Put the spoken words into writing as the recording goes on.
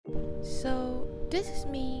So, this is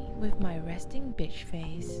me with my resting bitch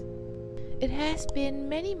face. It has been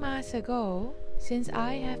many months ago since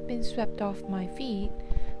I have been swept off my feet,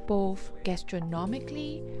 both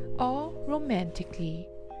gastronomically or romantically.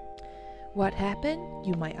 What happened,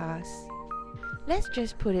 you might ask? Let's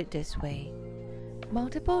just put it this way.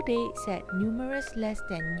 Multiple dates at numerous less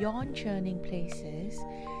than yawn-churning places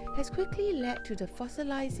has quickly led to the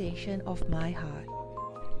fossilization of my heart.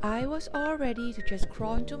 I was all ready to just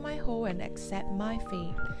crawl into my hole and accept my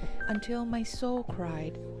fate until my soul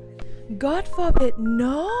cried, "God forbid,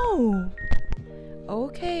 no!"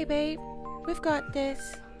 Okay, babe, we've got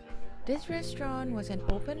this. This restaurant was an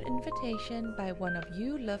open invitation by one of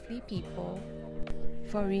you lovely people.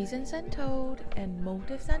 For reasons untold and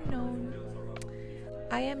motives unknown,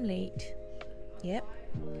 I am late. Yep,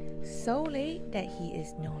 so late that he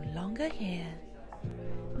is no longer here.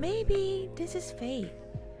 Maybe this is fate.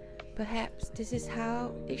 Perhaps this is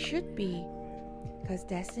how it should be, because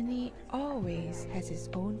destiny always has its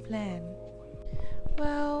own plan.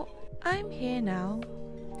 Well, I'm here now.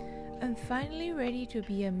 I'm finally ready to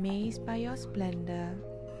be amazed by your splendor.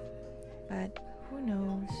 But who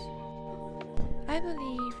knows? I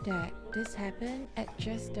believe that this happened at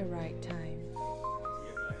just the right time.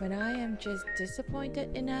 When I am just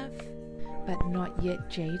disappointed enough, but not yet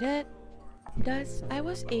jaded. Thus, I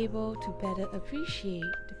was able to better appreciate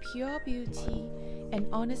the pure beauty and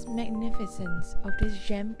honest magnificence of this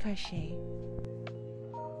gem caché.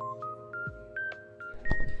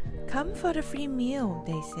 Come for the free meal,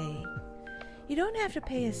 they say. You don't have to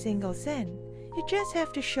pay a single cent, you just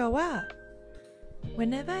have to show up.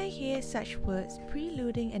 Whenever I hear such words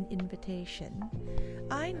preluding an invitation,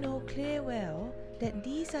 I know clear well that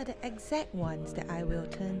these are the exact ones that I will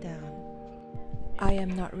turn down. I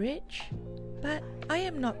am not rich, but I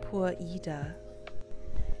am not poor either.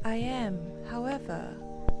 I am, however,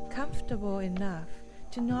 comfortable enough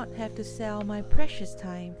to not have to sell my precious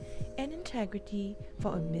time and integrity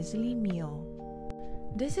for a miserly meal.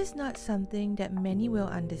 This is not something that many will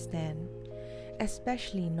understand,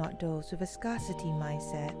 especially not those with a scarcity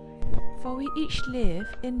mindset, for we each live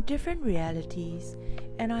in different realities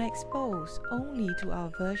and are exposed only to our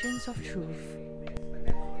versions of truth.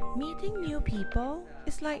 Meeting new people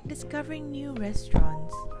is like discovering new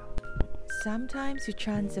restaurants. Sometimes you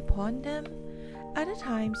chance upon them, other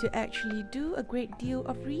times you actually do a great deal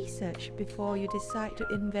of research before you decide to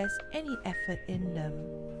invest any effort in them.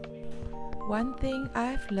 One thing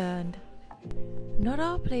I've learned: not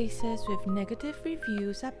all places with negative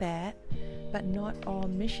reviews are bad, but not all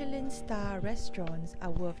Michelin star restaurants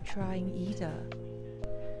are worth trying either.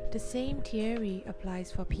 The same theory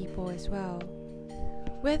applies for people as well.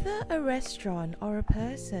 Whether a restaurant or a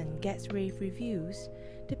person gets rave reviews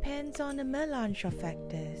depends on a melange of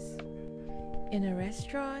factors. In a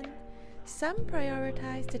restaurant, some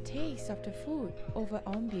prioritize the taste of the food over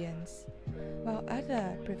ambience, while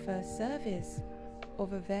others prefer service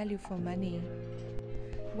over value for money.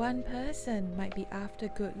 One person might be after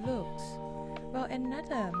good looks, while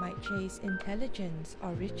another might chase intelligence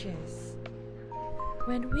or riches.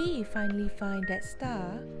 When we finally find that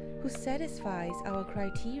star who satisfies our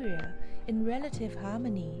criteria in relative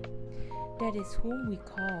harmony, that is whom we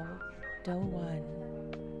call the one.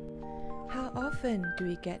 How often do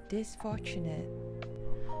we get this fortunate?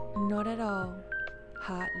 Not at all,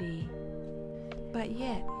 hardly. But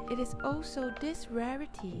yet, it is also this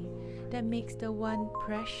rarity that makes the one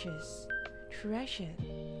precious, treasured,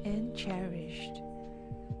 and cherished.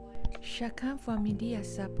 Chacun voit midi à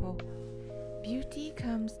sa porte. Beauty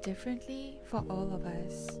comes differently for all of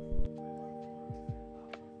us.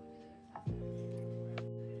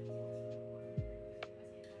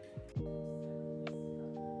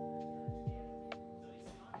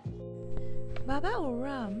 Baba au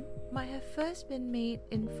rhum might have first been made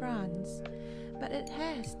in France, but it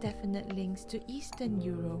has definite links to Eastern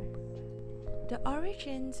Europe. The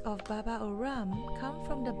origins of baba au rhum come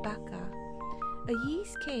from the baka, a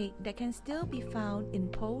yeast cake that can still be found in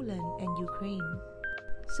Poland and Ukraine.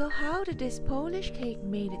 So how did this Polish cake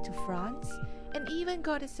made it to France and even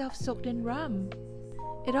got itself soaked in rum?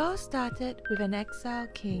 It all started with an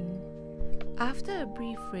exiled king. After a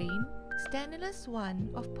brief reign, Stanislaus I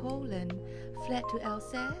of Poland fled to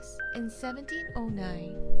Alsace in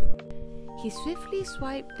 1709. He swiftly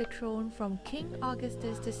swiped the throne from King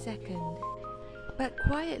Augustus II, but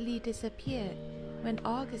quietly disappeared when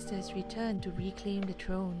Augustus returned to reclaim the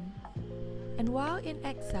throne. And while in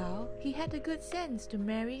exile, he had the good sense to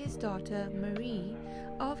marry his daughter Marie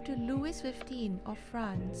off to Louis XV of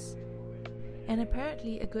France. And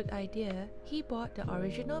apparently a good idea, he brought the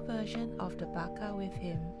original version of the baka with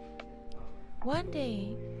him. One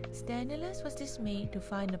day, Stanislaus was dismayed to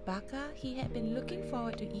find the baka he had been looking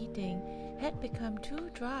forward to eating had become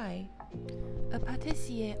too dry. A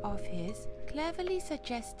pâtissier of his cleverly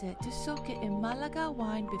suggested to soak it in Malaga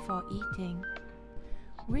wine before eating,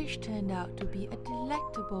 which turned out to be a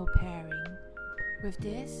delectable pairing. With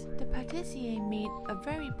this, the pâtissier made a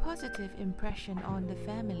very positive impression on the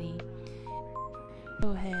family.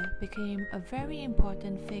 Fleur became a very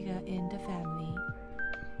important figure in the family.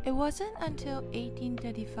 It wasn't until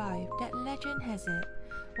 1835 that legend has it,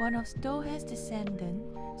 one of Stoher's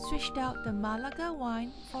descendants switched out the Malaga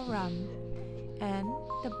wine for rum, and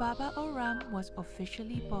the Baba o Rum was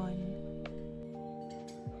officially born.